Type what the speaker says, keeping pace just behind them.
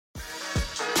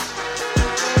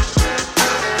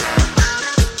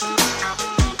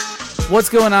What's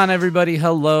going on, everybody?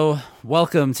 Hello.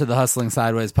 Welcome to the Hustling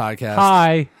Sideways podcast.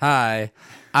 Hi.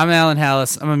 I'm Alan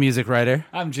Hallis. I'm a music writer.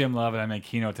 I'm Jim Love, and I'm a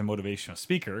keynote and motivational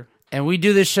speaker. And we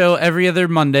do this show every other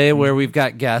Monday where we've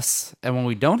got guests. And when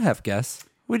we don't have guests,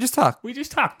 we just talk. We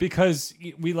just talk because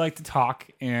we like to talk,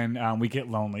 and we get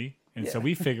lonely. And so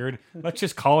we figured, let's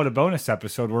just call it a bonus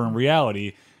episode where in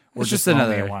reality, we're just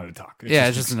lonely and wanted to talk.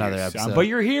 It's just another episode. But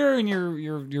you're here, and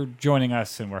you're joining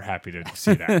us, and we're happy to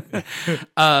see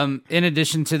that. In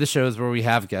addition to the shows where we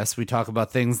have guests, we talk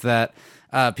about things that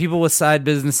people with side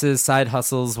businesses, side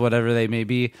hustles, whatever they may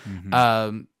be,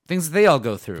 things that they all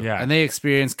go through. Yeah. And they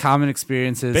experience common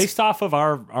experiences. Based off of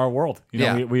our world.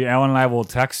 Yeah. Alan and I will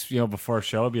text, before a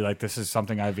show, be like, this is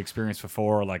something I've experienced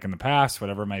before, like in the past,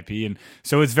 whatever it might be. And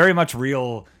so it's very much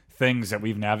real things that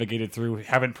we've navigated through,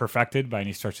 haven't perfected by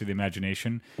any stretch of the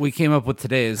imagination. We came up with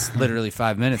today's literally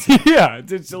 5 minutes. Yeah,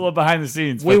 it's a little behind the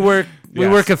scenes. We work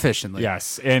efficiently.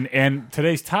 Yes, and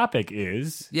today's topic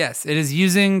is... Yes, it is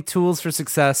using tools for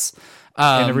success.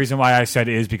 And the reason why I said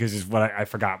is because is what I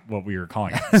forgot what we were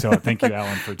calling it. So thank you,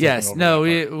 Alan, for taking over. No,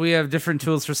 we have different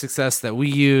tools for success that we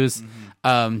use,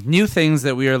 new things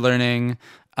that we are learning,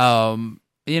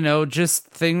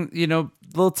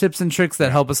 little tips and tricks that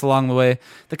help us along the way.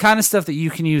 The kind of stuff that you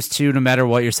can use too, no matter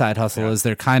what your side hustle is.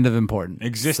 They're kind of important.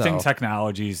 Existing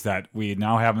technologies that we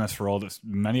now have in this world,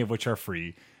 many of which are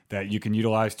free, that you can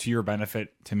utilize to your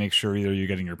benefit to make sure either you're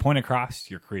getting your point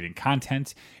across, you're creating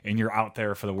content, and you're out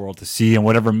there for the world to see in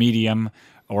whatever medium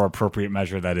or appropriate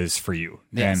measure that is for you.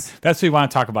 Yes. And that's what we want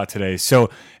to talk about today. So,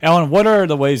 Alan, what are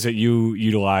the ways that you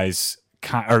utilize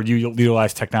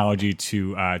technology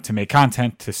to make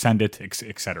content, to send it,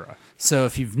 etc.? So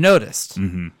if you've noticed,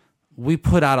 we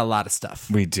put out a lot of stuff.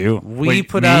 We do.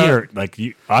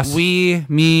 Us?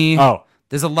 Me. Oh.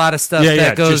 There's a lot of stuff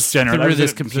that goes through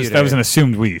this computer. That was an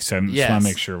assumed we, so I just want to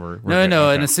make sure we're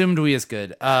No, an assumed we is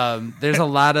good. There's a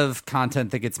lot of content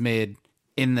that gets made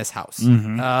in this house.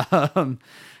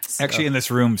 Actually, in this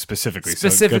room specifically.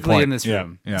 Specifically in this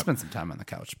room. Yeah. Spend some time on the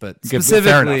couch, but Fair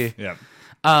specifically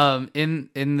enough.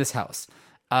 in this house.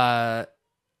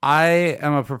 I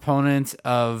am a proponent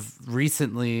of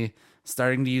recently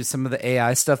starting to use some of the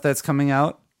AI stuff that's coming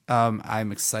out.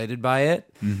 I'm excited by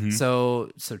it.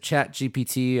 So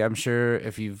ChatGPT, I'm sure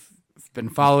if you've been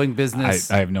following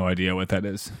business, I have no idea what that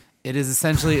is. It is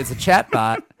essentially it's a chat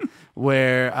bot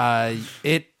where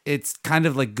it's kind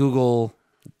of like Google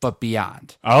but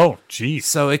beyond. Oh, geez.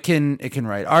 So it can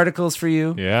write articles for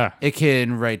you. Yeah. It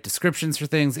can write descriptions for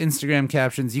things, Instagram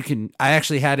captions. I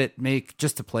actually had it make,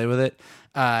 just to play with it,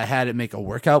 had it make a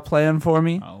workout plan for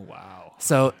me. Oh, wow.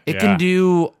 So it can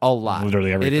do a lot.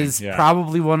 Literally everything. It is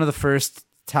probably one of the first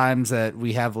times that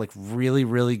we have like really,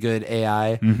 really good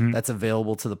AI that's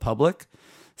available to the public.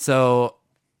 So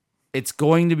it's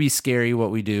going to be scary what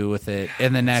we do with it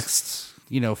in the next,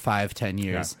 5-10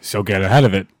 years. Yeah. So get ahead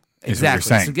of it.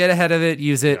 Exactly. So get ahead of it,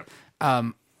 use it.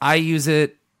 I use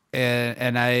it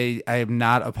and I am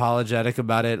not apologetic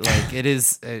about it. Like it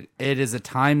is a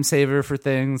time saver for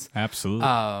things. Absolutely.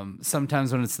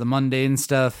 Sometimes when it's the mundane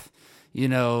stuff,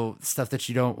 stuff that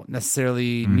you don't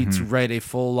necessarily need to write a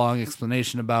full long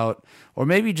explanation about, or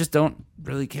maybe just don't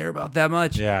really care about that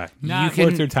much. Yeah. Not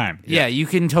worth your time. Yeah, you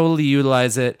can totally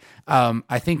utilize it.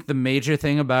 I think the major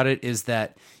thing about it is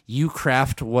that you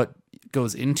craft what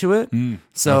goes into it.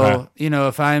 So,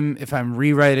 if I'm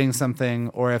rewriting something,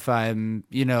 or if I'm,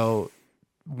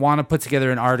 want to put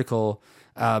together an article,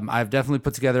 I've definitely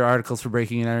put together articles for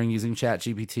Breaking and Entering using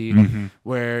ChatGPT,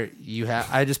 where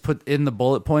I just put in the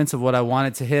bullet points of what I want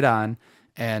it to hit on,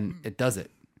 and it does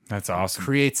it. That's awesome.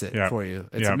 Creates it for you.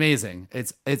 It's amazing.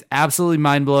 It's absolutely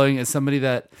mind blowing as somebody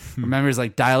that remembers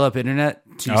like dial up internet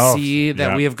to see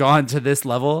that we have gone to this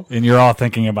level. And you're all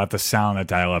thinking about the sound that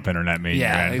dial up internet made.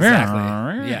 Yeah,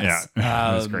 exactly. Yes.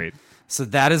 Yeah, that's great. So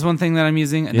that is one thing that I'm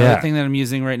using. Another thing that I'm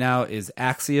using right now is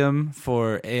Axiom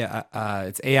for AI.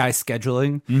 It's AI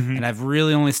scheduling, and I've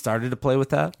really only started to play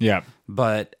with that. Yeah.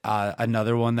 But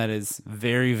another one that is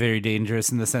very, very dangerous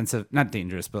in the sense of, not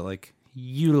dangerous, but like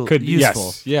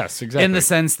useful. Yes, exactly. In the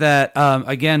sense that,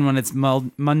 again, when it's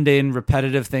mundane,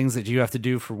 repetitive things that you have to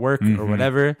do for work or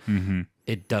whatever,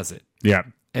 it does it. Yeah.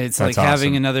 It's That's like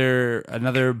having awesome.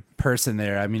 another person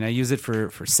there. I mean, I use it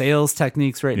for sales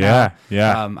techniques right now.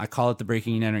 Yeah. I call it the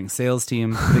Breaking and Entering sales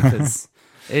team because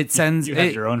it sends you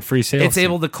have your own free sales. It's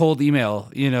able to cold email.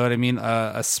 You know what I mean?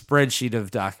 A spreadsheet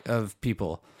of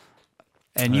people,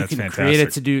 and you can create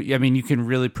it to do. I mean, you can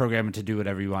really program it to do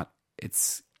whatever you want.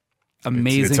 It's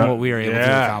amazing what we are able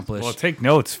to accomplish. Well, take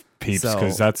notes, peeps,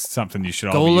 because that's something you should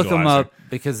all go be look them utilizing. up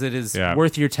because it is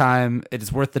worth your time. It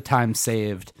is worth the time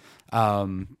saved.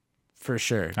 for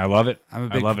sure. I love it. I'm a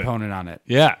big proponent on it.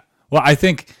 Yeah. Well, I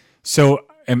think so.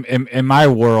 In my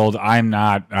world, I'm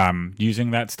not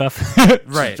using that stuff.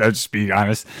 Right. Just be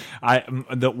honest.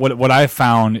 What I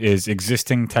found is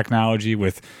existing technology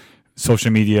with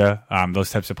social media,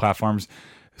 those types of platforms.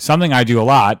 Something I do a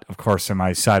lot, of course, in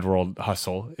my side world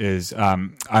hustle is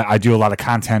I do a lot of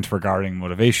content regarding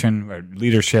motivation,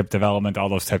 leadership, development, all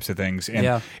those types of things.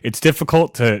 And it's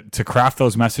difficult to craft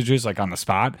those messages like on the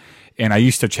spot. And I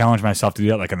used to challenge myself to do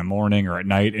that like in the morning or at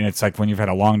night. And it's like when you've had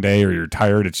a long day or you're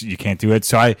tired, you can't do it.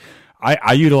 So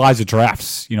I utilize the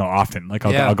drafts, often. Like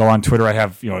I'll go on Twitter. I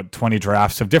have 20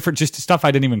 drafts of different just stuff I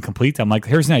didn't even complete. I'm like,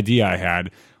 here's an idea I had.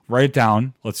 Write it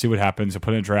down. Let's see what happens. I'll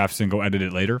put it in drafts and go edit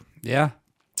it later. Yeah.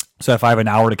 So if I have an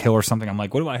hour to kill or something, I'm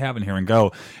like, what do I have in here and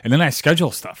go? And then I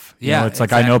schedule stuff. It's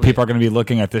like I know people are going to be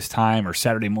looking at this time or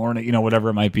Saturday morning, whatever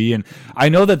it might be. And I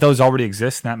know that those already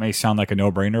exist. And that may sound like a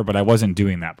no-brainer, but I wasn't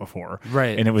doing that before.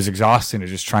 Right. And it was exhausting to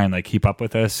just try and like keep up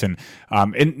with this. And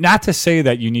not to say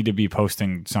that you need to be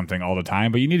posting something all the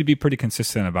time, but you need to be pretty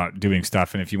consistent about doing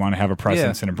stuff. And if you want to have a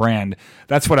presence and a brand,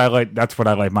 that's what I like. That's what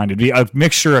I like mine to be. A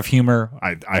mixture of humor,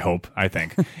 I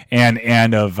think,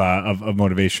 and of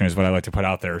motivation is what I like to put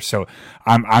out there. So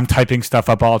I'm typing stuff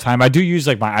up all the time. I do use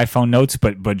like my iPhone notes,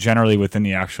 but generally within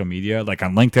the actual media, like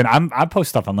on LinkedIn, I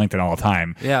post stuff on LinkedIn all the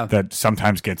time. Yeah. That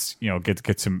sometimes gets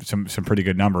some pretty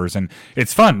good numbers, and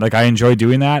it's fun. Like I enjoy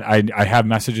doing that. I have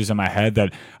messages in my head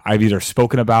that I've either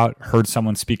spoken about, heard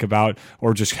someone speak about,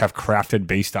 or just have crafted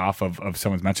based off of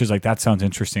someone's message. Like that sounds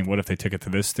interesting. What if they took it to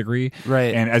this degree?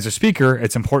 Right. And as a speaker,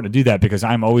 it's important to do that because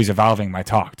I'm always evolving my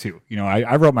talk too.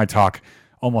 I wrote my talk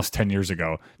almost 10 years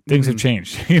ago. Things have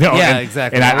changed, Yeah,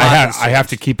 exactly. And I have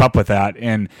to keep up with that.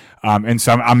 And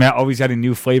so I'm always adding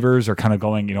new flavors or kind of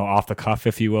going, off the cuff,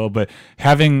 if you will. But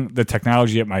having the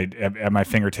technology at my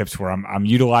fingertips where I'm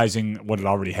utilizing what it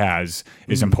already has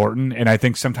is important. And I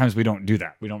think sometimes we don't do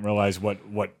that. We don't realize what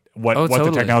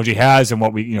the technology has and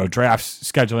what we,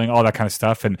 drafts, scheduling, all that kind of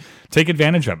stuff, and take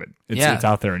advantage of it. It's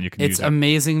out there and you can use it. It's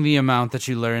amazing the amount that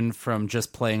you learn from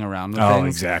just playing around with things. Oh,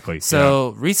 exactly.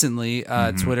 So recently,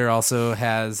 Twitter also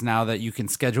has now that you can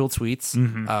schedule tweets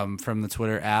from the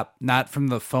Twitter app, not from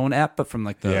the phone app, but from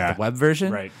like the web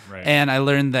version. Right. And I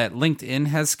learned that LinkedIn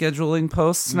has scheduling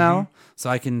posts now. So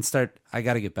I can start. I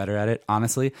got to get better at it,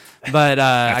 honestly. But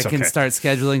I can start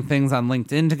scheduling things on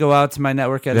LinkedIn to go out to my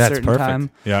network at a certain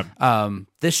time. Yeah.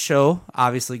 This show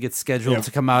obviously gets scheduled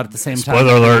to come out at the same time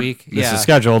Spoiler every alert, week. This is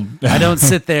scheduled. I don't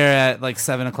sit there at like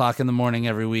 7:00 in the morning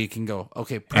every week and go,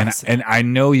 okay, press it. And I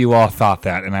know you all thought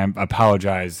that, and I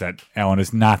apologize that Alan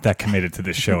is not that committed to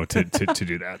this show to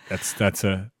do that. That's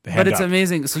a head But it's up.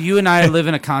 amazing. So you and I live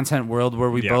in a content world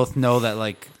where we both know that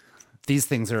like these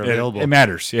things are available. It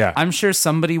matters, yeah. I'm sure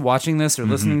somebody watching this or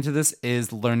listening to this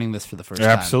is learning this for the first time.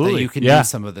 Absolutely. That you can use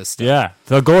some of this stuff. Yeah.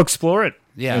 So go explore it.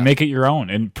 Yeah. And make it your own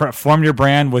and form your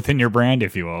brand within your brand,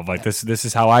 if you will. Like this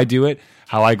is how I do it,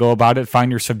 how I go about it.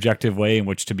 Find your subjective way in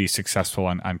which to be successful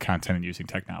on content and using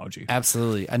technology.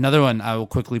 Absolutely. Another one I will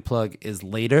quickly plug is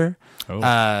Later. Oh.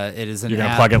 It is an You're going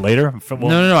to app. plug it later? Well,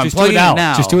 No. I'm plugging it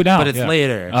now. Just do it now. But it's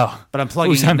later. Oh. But I'm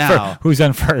plugging it now. Who's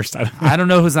on first? I don't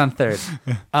know who's on third.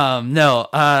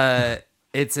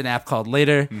 It's an app called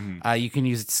Later. You can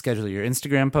use it to schedule your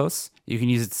Instagram posts. You can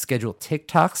use it to schedule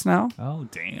TikToks now. Oh,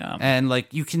 damn. And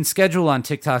like you can schedule on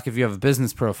TikTok if you have a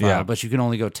business profile, but you can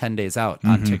only go 10 days out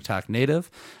on TikTok native.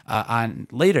 On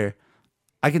Later,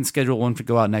 I can schedule one to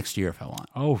go out next year if I want.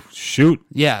 Oh, shoot.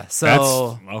 Yeah,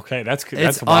 so that's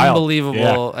it's wild.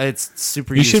 unbelievable. Yeah. It's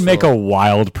super You useful. should make a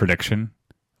wild prediction.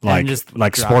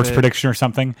 Like sports prediction or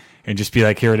something, and just be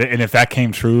like, here, and if that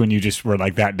came true, and you just were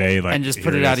like that day, like, and just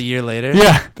put it out a year later.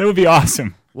 Yeah, that would be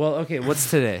awesome. Well, okay, what's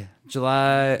today?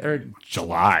 July.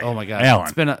 Oh my god, Alan.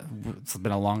 It's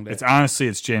been a long day.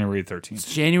 It's January 13th.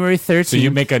 It's January 13th. So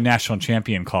you make a national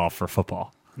champion call for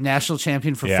football. National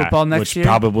champion for football next year. Which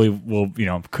probably will,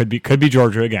 could be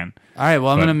Georgia again. All right,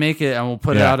 well, I'm gonna make it, and we'll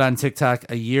put it out on TikTok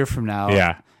a year from now.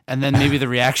 Yeah. And then maybe the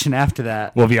reaction after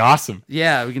that will be awesome.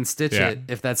 Yeah, we can stitch it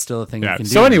if that's still a thing we can do.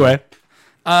 So anyway,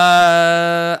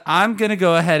 I'm gonna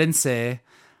go ahead and say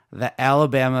that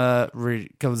Alabama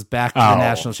goes back to the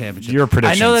national championship. Your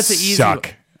predictions I know that's an easy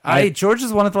suck.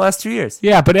 Georgia's won it the last 2 years.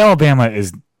 Yeah, but Alabama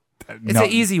is. It's an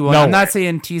easy one. I'm not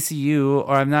saying TCU,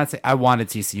 or I'm not saying I wanted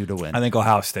TCU to win. I think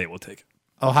Ohio State will take it.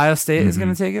 Ohio State is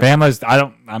going to take it. Bama's.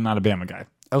 I'm not a Bama guy.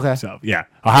 Okay. So yeah,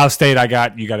 Ohio State.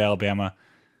 You got Alabama.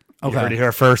 Okay. You heard it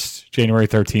here first. January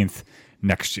 13th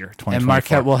next year, 2024. And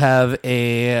Marquette will have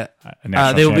they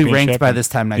will be ranked by this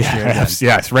time next year.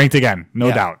 Yes, ranked again,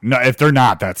 no doubt. No, if they're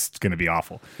not, that's going to be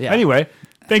awful. Yeah. Anyway,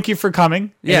 thank you for coming.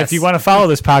 And Yes. if you want to follow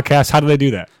this podcast, how do they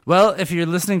do that? Well, if you're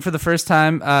listening for the first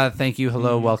time, thank you.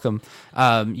 Hello, welcome.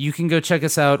 You can go check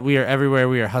us out. We are everywhere.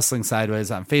 We are Hustling Sideways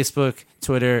on Facebook,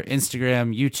 Twitter,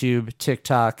 Instagram, YouTube,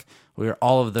 TikTok. We are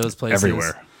all of those places.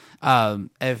 Everywhere.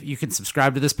 If you can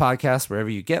subscribe to this podcast wherever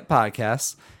you get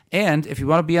podcasts. And if you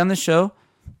want to be on the show,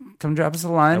 come drop us a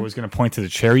line. I was going to point to the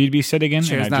chair you'd be sitting in,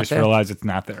 Chair's and I not just there. realized it's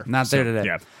not there. Not there today.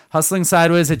 Yeah.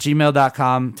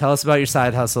 HustlingSideways@gmail.com. Tell us about your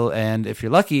side hustle. And if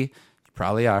you're lucky, you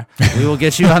probably are, we will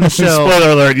get you on the show.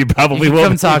 Spoiler alert, you probably You will.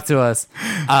 come talk to us.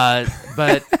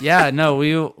 But yeah, no,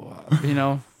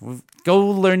 go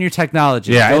learn your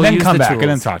technology. Yeah, Go and then use come the back tools,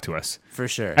 and then talk to us. for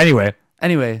sure. Anyway,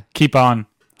 Anyway, keep on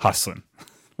hustling.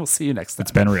 we'll see you next time.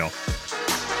 It's been real.